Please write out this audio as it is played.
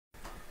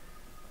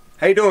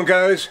How you doing,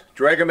 guys?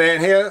 Dragon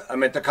Man here.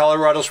 I'm at the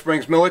Colorado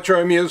Springs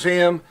Military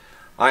Museum.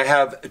 I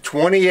have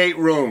 28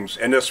 rooms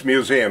in this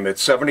museum.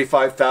 It's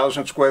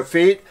 75,000 square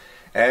feet,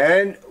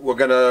 and we're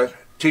going to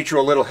teach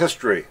you a little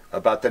history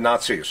about the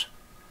Nazis.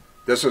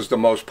 This is the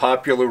most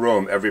popular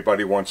room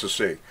everybody wants to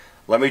see.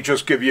 Let me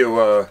just give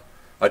you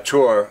a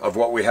tour of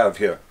what we have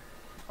here.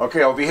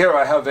 Okay, over here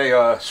I have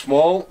a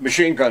small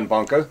machine gun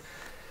bunker.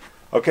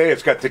 Okay,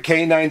 it's got the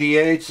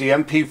K98s, the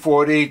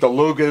MP40, the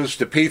Lugers,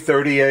 the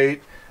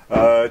P38,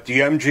 the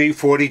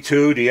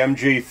MG42, the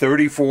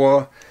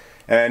MG34,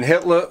 and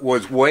Hitler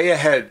was way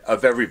ahead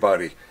of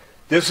everybody.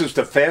 This is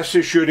the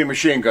fastest shooting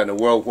machine gun in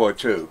World War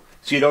II.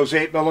 See those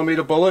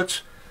 8mm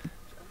bullets?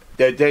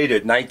 They're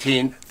dated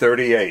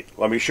 1938.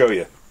 Let me show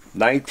you.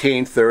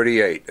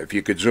 1938, if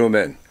you could zoom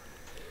in.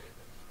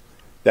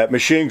 That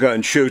machine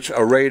gun shoots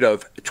a rate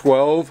of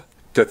 12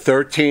 to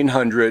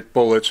 1,300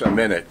 bullets a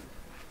minute.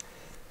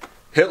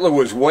 Hitler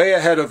was way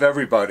ahead of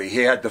everybody. He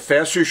had the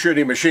fastest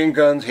shooting machine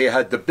guns. He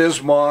had the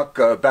Bismarck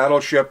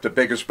battleship, the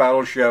biggest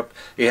battleship.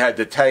 He had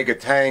the Tiger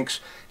tanks.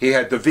 He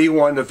had the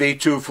V-1, the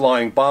V-2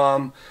 flying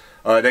bomb.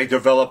 They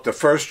developed the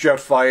first jet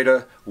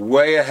fighter,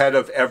 way ahead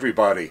of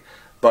everybody.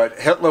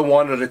 But Hitler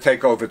wanted to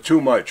take over too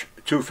much,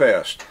 too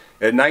fast.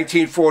 In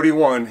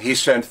 1941, he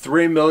sent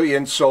 3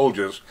 million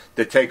soldiers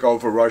to take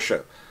over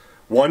Russia.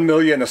 1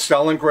 million to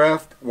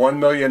Stalingrad, 1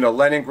 million to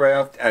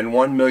Leningrad, and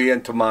 1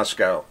 million to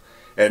Moscow.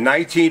 In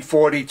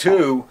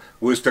 1942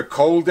 was the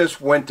coldest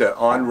winter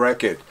on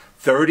record,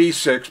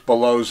 36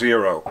 below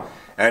zero.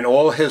 And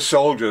all his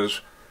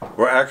soldiers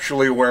were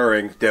actually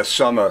wearing their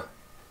summer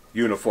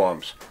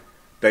uniforms.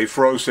 They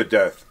froze to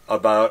death,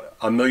 about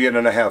 1.5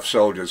 million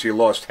soldiers. He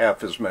lost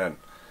half his men.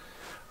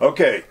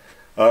 Okay,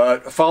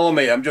 follow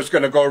me. I'm just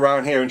going to go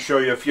around here and show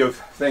you a few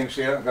things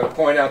here. I'm going to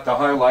point out the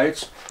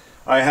highlights.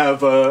 I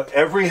have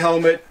every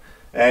helmet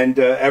and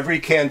every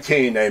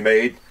canteen they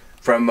made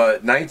from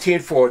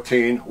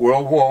 1914,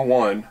 World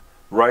War I,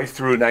 right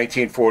through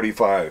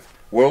 1945.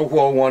 World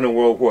War I and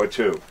World War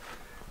II.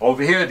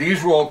 Over here,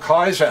 these were all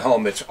Kaiser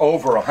helmets,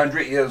 over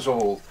 100 years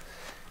old.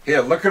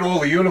 Here, look at all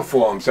the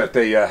uniforms that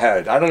they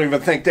had. I don't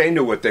even think they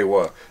knew what they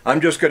were.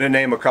 I'm just going to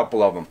name a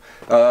couple of them.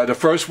 The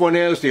first one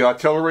is the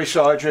artillery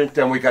sergeant.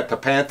 Then we got the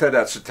Panther,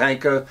 that's the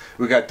tanker.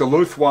 We got the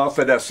Luftwaffe,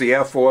 that's the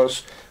Air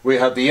Force. We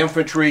have the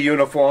infantry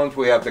uniforms.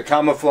 We have the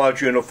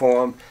camouflage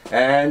uniform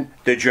and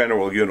the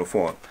general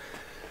uniform.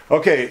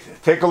 Okay,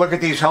 take a look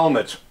at these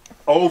helmets.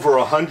 Over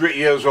 100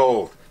 years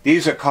old.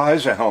 These are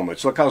Kaiser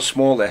helmets. Look how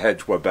small the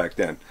heads were back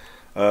then.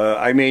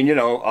 I mean, you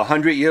know,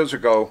 100 years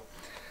ago,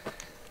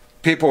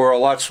 people were a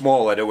lot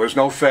smaller. There was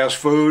no fast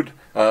food.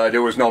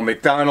 There was no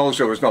McDonald's.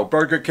 There was no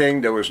Burger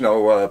King. There was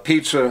no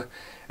pizza.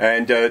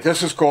 And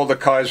this is called the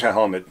Kaiser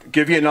helmet.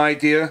 Give you an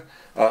idea,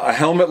 a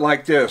helmet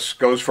like this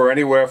goes for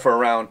anywhere for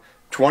around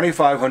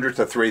 $2,500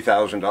 to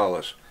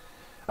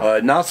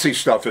 $3,000. Nazi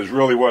stuff is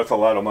really worth a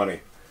lot of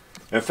money.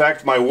 In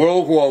fact, my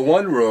World War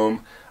I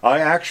room, I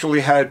actually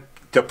had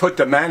to put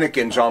the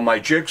mannequins on my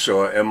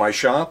jigsaw in my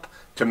shop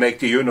to make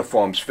the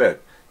uniforms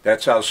fit.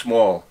 That's how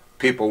small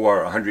people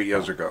were 100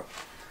 years ago.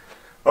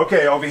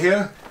 Okay, over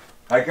here,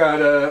 I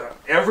got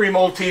every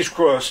Maltese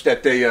cross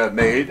that they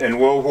made in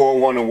World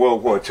War I and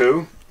World War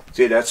II.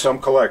 See, that's some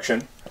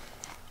collection.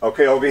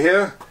 Okay, over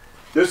here,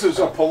 this is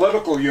a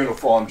political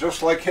uniform,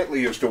 just like Hitler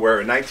used to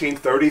wear in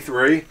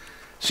 1933.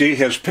 See,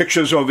 his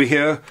pictures over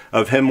here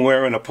of him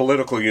wearing a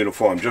political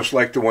uniform, just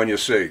like the one you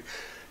see.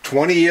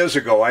 20 years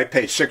ago, I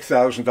paid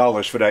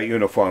 $6,000 for that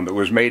uniform. It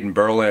was made in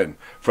Berlin,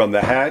 from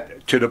the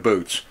hat to the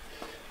boots.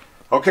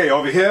 Okay,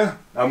 over here,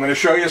 I'm going to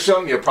show you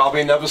something. You'll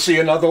probably never see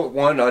another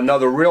one,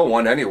 another real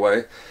one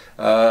anyway.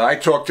 I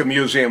talked to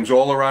museums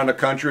all around the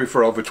country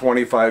for over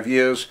 25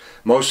 years.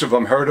 Most of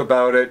them heard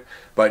about it,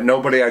 but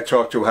nobody I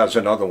talked to has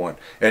another one.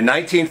 In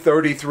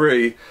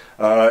 1933,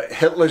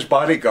 Hitler's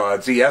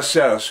bodyguards, the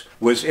SS,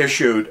 was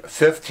issued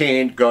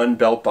 15 gun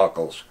belt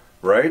buckles,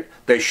 right?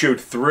 They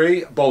shoot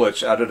 3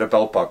 bullets out of the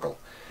belt buckle.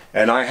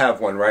 And I have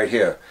one right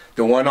here.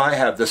 The one I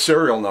have, the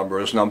serial number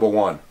is number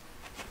 1.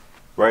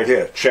 Right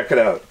here, check it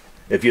out.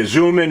 If you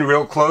zoom in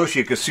real close,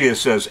 you can see it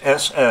says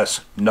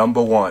SS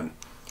number 1.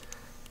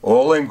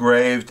 All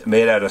engraved,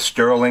 made out of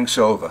sterling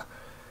silver.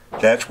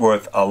 That's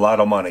worth a lot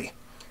of money.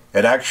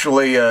 It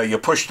actually, you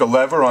push the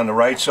lever on the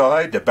right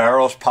side, the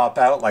barrels pop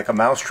out like a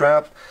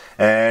mousetrap,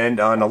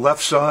 and on the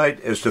left side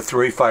is the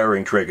 3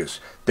 firing triggers.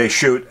 They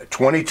shoot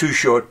 22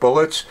 short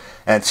bullets,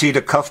 and see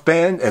the cuff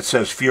band? It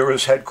says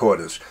Führer's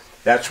headquarters.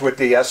 That's what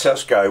the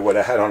SS guy would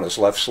have had on his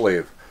left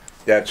sleeve.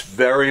 That's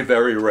very,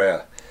 very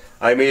rare.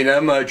 I mean,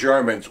 them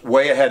Germans,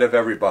 way ahead of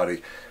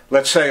everybody.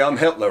 Let's say I'm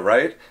Hitler,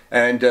 right?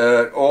 And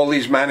all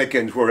these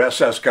mannequins were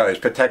SS guys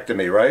protecting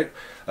me, right?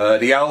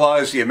 The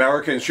Allies, the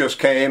Americans just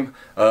came.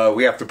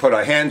 We have to put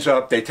our hands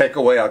up. They take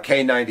away our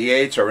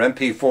K98s, our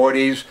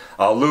MP40s,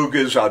 our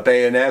Lugers, our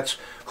bayonets.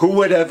 Who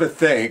would ever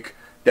think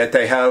that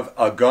they have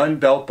a gun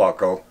belt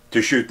buckle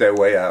to shoot their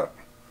way out?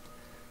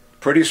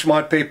 Pretty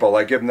smart people,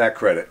 I give them that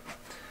credit.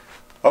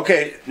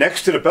 Okay,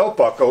 next to the belt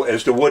buckle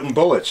is the wooden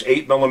bullets,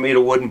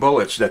 8mm wooden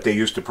bullets that they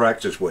used to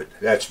practice with.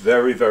 That's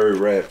very, very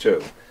rare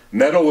too.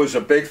 Metal was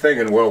a big thing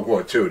in World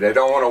War II. They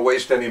don't want to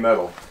waste any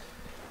metal.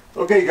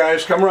 Okay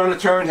guys, come around the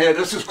turn here.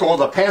 This is called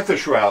a Panther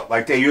Shroud,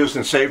 like they used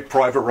in Saved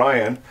Private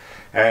Ryan.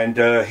 And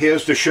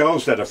here's the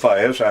shells that it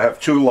fires. I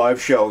have 2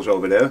 live shells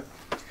over there.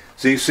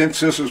 See, since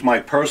this is my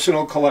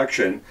personal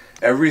collection,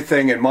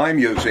 everything in my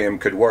museum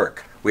could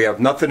work. We have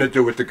nothing to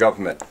do with the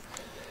government.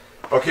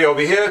 Okay,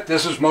 over here,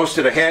 this is most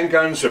of the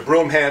handguns, the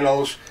broom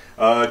handles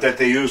that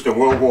they used in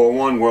World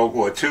War I, World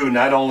War II.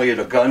 Not only are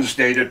the guns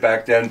dated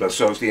back then, but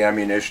so's the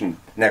ammunition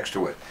next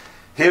to it.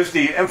 Here's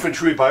the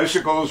infantry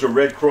bicycles, the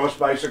Red Cross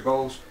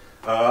bicycles.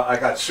 I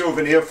got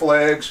souvenir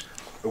flags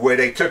where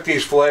they took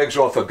these flags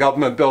off a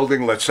government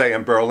building, let's say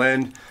in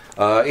Berlin.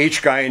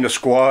 Each guy in the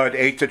squad,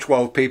 8 to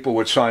 12 people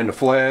would sign the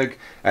flag,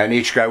 and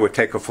each guy would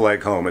take a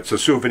flag home. It's a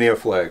souvenir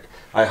flag.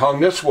 I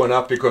hung this one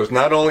up because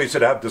not only does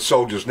it have the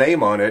soldier's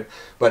name on it,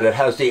 but it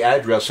has the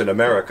address in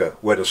America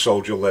where the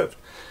soldier lived.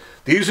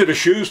 These are the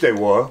shoes they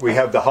wore. We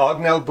have the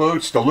Hognell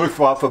boots, the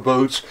Luftwaffe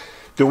boots,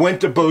 the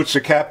winter boots,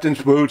 the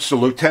captain's boots, the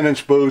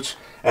lieutenant's boots.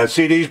 And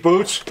see these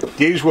boots?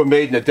 These were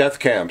made in the death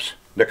camps,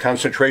 the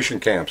concentration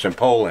camps in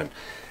Poland.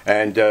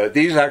 And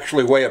these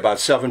actually weigh about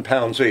 7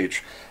 pounds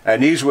each.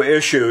 And these were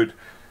issued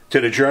to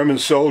the German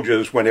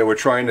soldiers when they were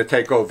trying to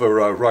take over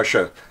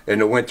Russia in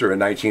the winter in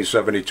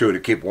 1972 to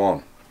keep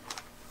warm.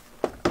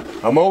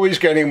 I'm always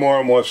getting more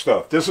and more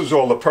stuff. This is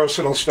all the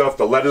personal stuff,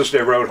 the letters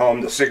they wrote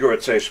home, the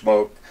cigarettes they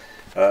smoked.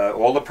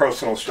 All the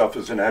personal stuff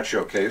is in that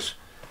showcase.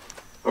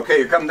 Okay,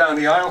 you come down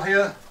the aisle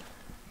here.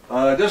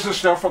 This is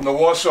stuff from the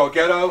Warsaw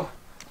Ghetto.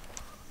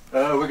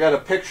 We got a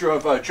picture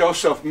of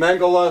Joseph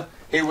Mengele.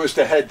 He was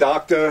the head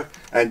doctor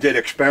and did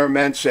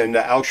experiments in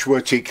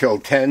Auschwitz. He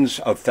killed tens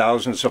of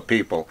thousands of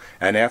people.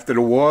 And after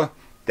the war,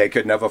 they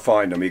could never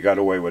find him. He got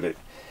away with it.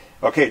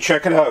 Okay,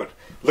 check it out.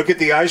 Look at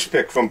the ice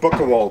pick from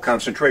Buchenwald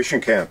concentration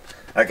camp.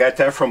 I got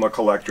that from a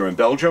collector in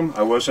Belgium.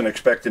 I wasn't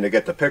expecting to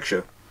get the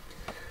picture.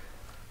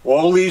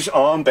 All these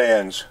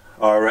armbands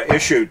are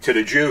issued to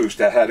the Jews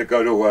that had to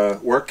go to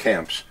work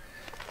camps.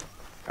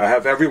 I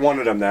have every one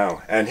of them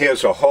now. And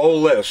here's a whole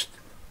list,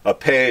 a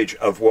page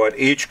of what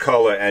each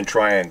color and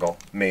triangle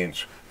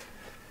means.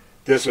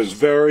 This is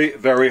very,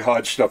 very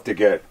hard stuff to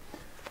get.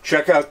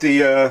 Check out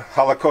the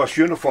Holocaust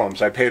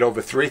uniforms. I paid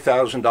over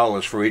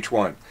 $3,000 for each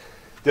one.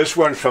 This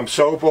one from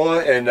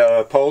Sobor in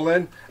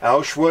Poland,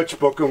 Auschwitz,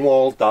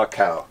 Buchenwald,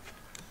 Dachau.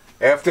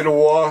 After the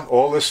war,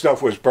 all this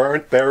stuff was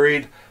burnt,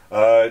 buried.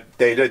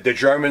 The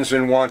Germans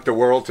didn't want the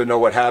world to know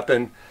what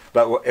happened,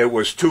 but it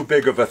was too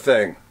big of a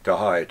thing to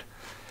hide.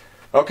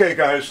 Okay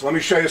guys, let me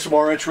show you some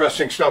more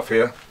interesting stuff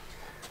here.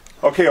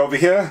 Okay, over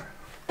here,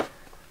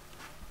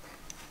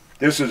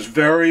 this is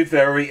very,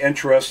 very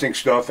interesting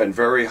stuff and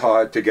very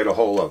hard to get a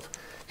hold of.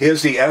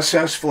 Here's the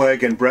SS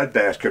flag and bread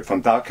basket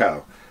from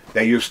Dachau.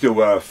 They used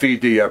to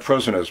feed the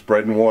prisoners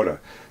bread and water.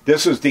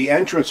 This is the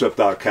entrance of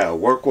Dachau.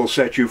 Work will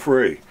set you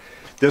free.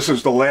 This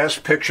is the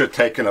last picture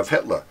taken of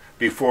Hitler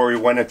before he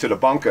went into the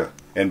bunker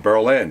in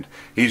Berlin.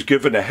 He's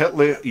given the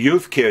Hitler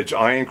youth kids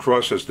iron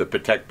crosses to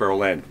protect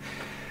Berlin.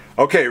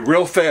 Okay,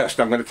 real fast,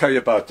 I'm going to tell you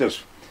about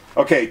this.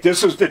 Okay,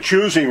 this is the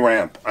choosing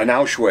ramp in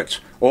Auschwitz.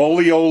 All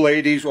the old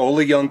ladies, all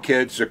the young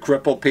kids, the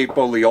crippled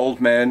people, the old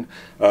men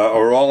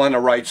are all on the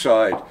right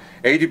side.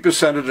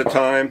 80% of the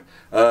time,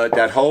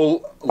 that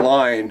whole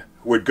line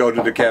would go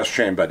to the gas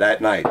chamber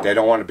that night. They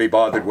don't want to be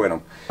bothered with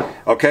them.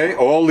 Okay,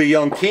 all the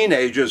young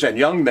teenagers and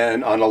young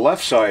men on the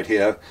left side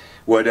here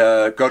would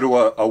go to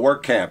a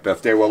work camp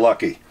if they were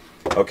lucky.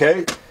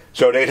 Okay,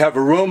 so they'd have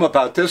a room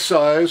about this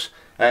size,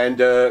 and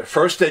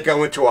first they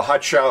go into a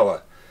hot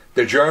shower.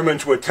 The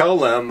Germans would tell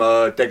them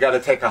they got to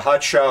take a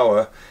hot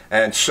shower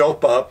and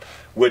soap up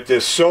with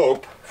this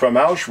soap from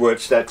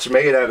Auschwitz that's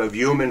made out of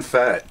human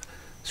fat.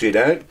 See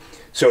that?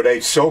 So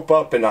they'd soap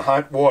up in the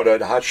hot water,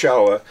 the hot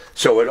shower,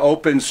 so it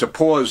opens the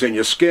pores in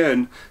your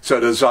skin so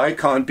the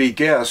Zyklon B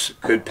gas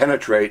could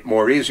penetrate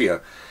more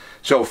easier.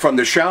 So from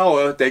the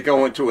shower, they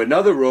go into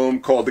another room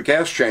called the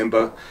gas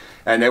chamber,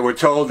 and they were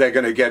told they're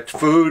going to get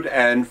food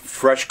and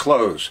fresh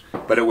clothes.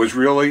 But it was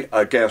really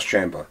a gas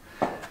chamber.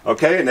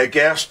 Okay, and they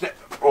gassed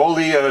all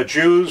the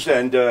Jews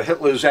and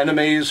Hitler's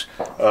enemies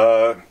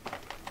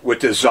with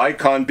the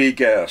Zyklon B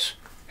gas.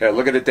 Here,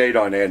 look at the date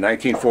on there,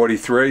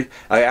 1943.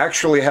 I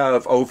actually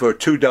have over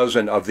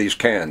 24 of these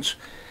cans,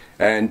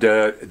 and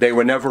they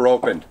were never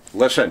opened.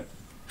 Listen.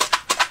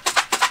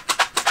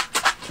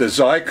 The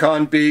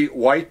Zyklon B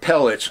white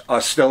pellets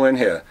are still in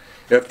here.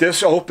 If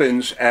this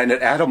opens and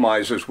it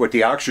atomizes with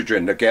the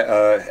oxygen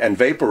and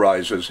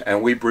vaporizes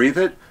and we breathe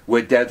it,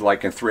 we're dead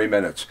like in 3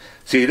 minutes.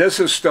 See, this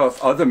is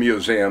stuff other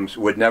museums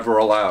would never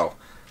allow.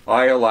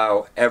 I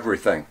allow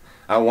everything.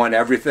 I want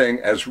everything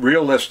as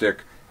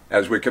realistic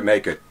as we can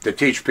make it to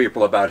teach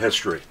people about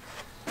history.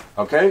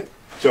 Okay?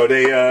 So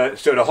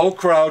the whole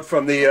crowd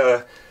from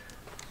the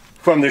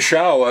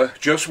shower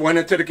just went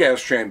into the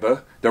gas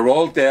chamber. They're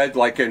all dead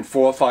like in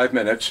 4 or 5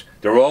 minutes.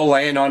 They're all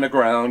laying on the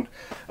ground.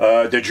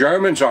 The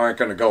Germans aren't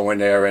going to go in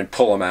there and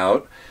pull them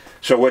out.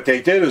 So what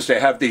they did is they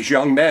have these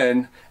young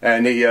men,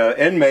 and the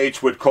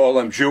inmates would call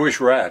them Jewish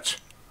rats.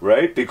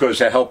 right? Because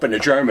they're helping the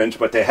Germans,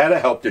 but they had to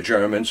help the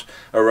Germans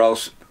or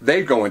else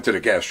they'd go into the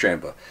gas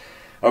chamber.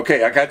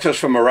 Okay, I got this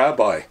from a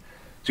rabbi.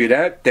 See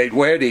that? They'd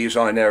wear these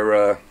on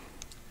their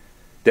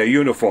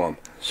uniform,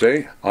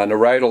 see? On the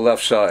right or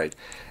left side.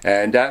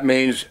 And that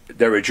means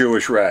they're a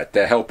Jewish rat.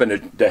 They're helping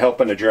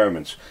the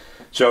Germans.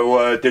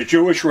 So the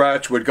Jewish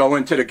rats would go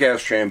into the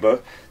gas chamber.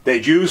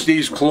 They'd use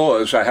these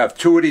claws. I have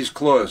 2 of these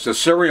claws. The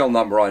serial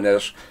number on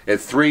this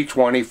is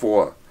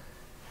 324.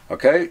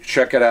 Okay,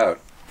 check it out.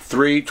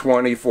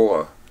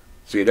 324.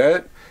 See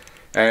that?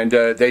 And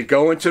they'd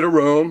go into the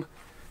room.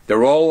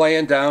 They're all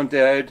laying down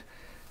dead.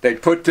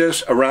 They'd put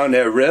this around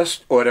their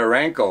wrist or their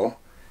ankle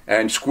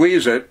and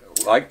squeeze it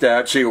like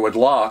that so it would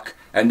lock.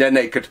 And then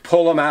they could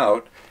pull them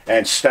out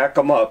and stack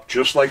them up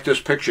just like this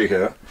picture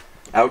here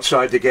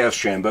outside the gas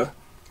chamber.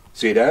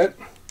 See that?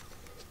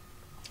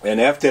 And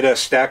after they're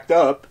stacked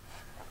up,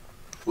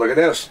 look at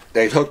this.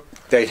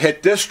 They'd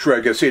hit this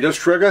trigger. See this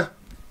trigger?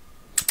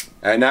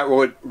 And that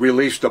would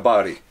release the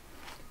body.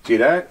 See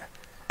that?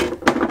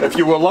 If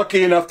you were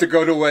lucky enough to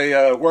go to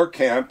a work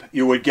camp,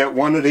 you would get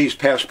one of these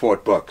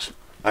passport books.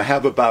 I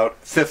have about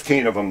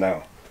 15 of them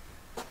now.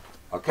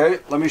 Okay,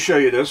 let me show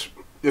you this.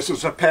 This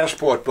is a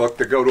passport book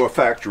to go to a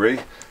factory.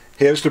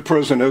 Here's the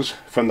prisoners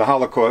from the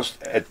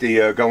Holocaust at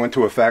the going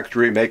to a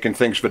factory making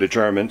things for the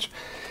Germans.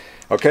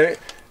 Okay,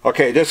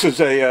 this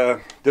is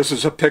a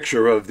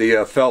picture of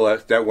the fella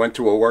that went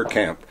to a work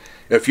camp.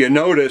 If you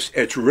notice,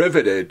 it's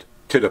riveted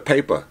to the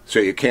paper, so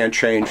you can't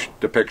change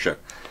the picture.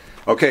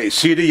 Okay,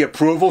 see the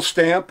approval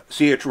stamp?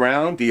 See it's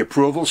round, the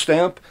approval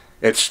stamp?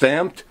 It's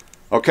stamped.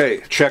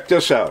 Okay, check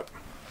this out.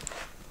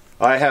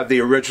 I have the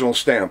original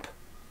stamp.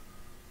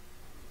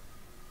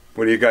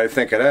 What do you guys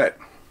think of that?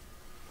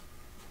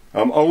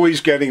 I'm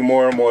always getting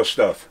more and more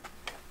stuff.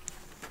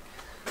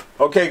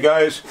 Okay,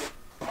 guys.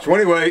 So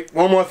anyway,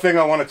 one more thing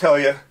I want to tell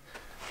you.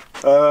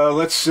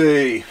 Let's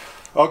see.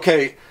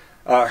 Okay,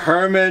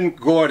 Herman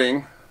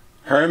Gording,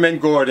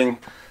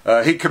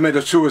 he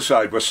committed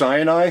suicide with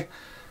cyanide.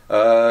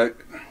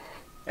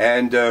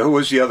 And who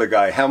was the other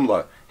guy?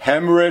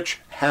 Heinrich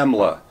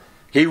Himmler.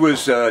 He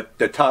was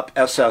the top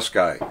SS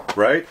guy,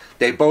 right?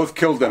 They both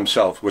killed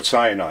themselves with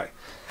cyanide.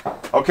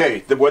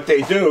 Okay, what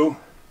they do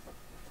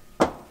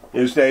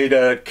is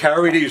they'd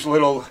carry these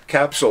little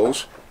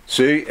capsules,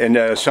 see,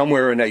 and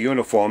somewhere in their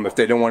uniform if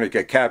they don't want to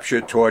get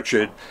captured,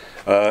 tortured.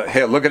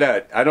 Here, look at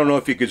that. I don't know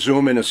if you could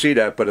zoom in and see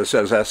that, but it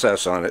says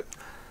SS on it.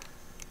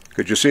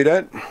 Could you see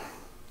that?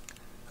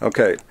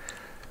 Okay.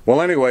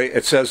 Well, anyway,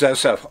 it says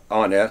SF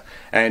on there.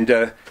 And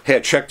here,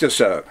 check this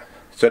out.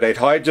 So they'd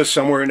hide this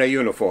somewhere in their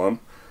uniform.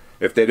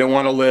 If they didn't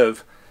want to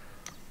live,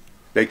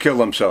 they kill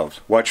themselves.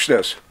 Watch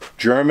this.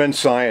 German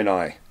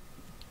cyanide.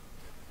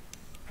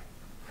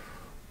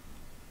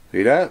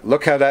 See that?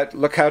 Look how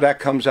that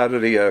comes out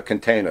of the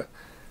container.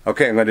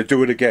 Okay, I'm going to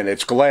do it again.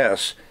 It's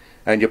glass,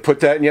 and you put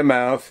that in your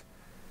mouth.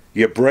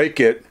 You break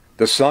it.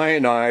 The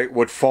cyanide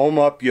would foam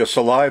up your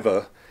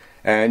saliva,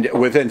 and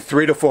within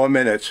 3 to 4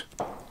 minutes,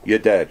 you're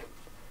dead.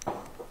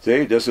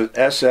 See, this is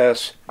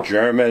SS,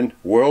 German,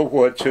 World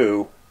War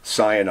II,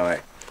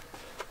 cyanide.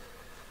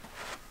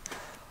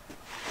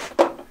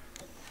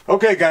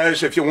 Okay,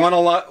 guys, if you want to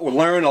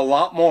learn a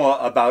lot more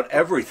about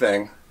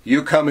everything,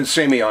 you come and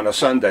see me on a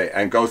Sunday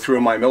and go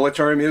through my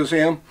military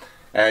museum,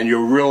 and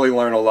you'll really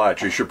learn a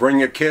lot. You should bring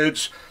your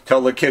kids,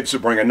 tell the kids to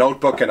bring a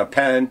notebook and a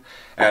pen,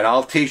 and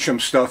I'll teach them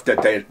stuff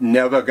that they're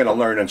never going to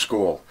learn in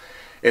school.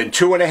 In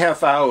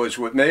 2.5 hours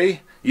with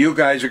me, you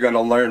guys are going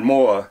to learn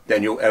more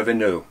than you ever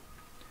knew.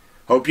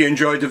 Hope you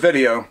enjoyed the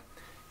video.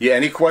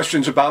 Any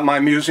questions about my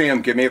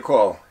museum, give me a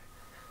call.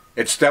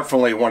 It's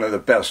definitely one of the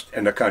best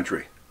in the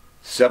country.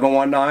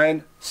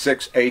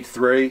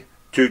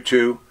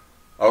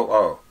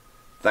 719-683-2200.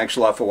 Thanks a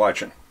lot for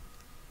watching.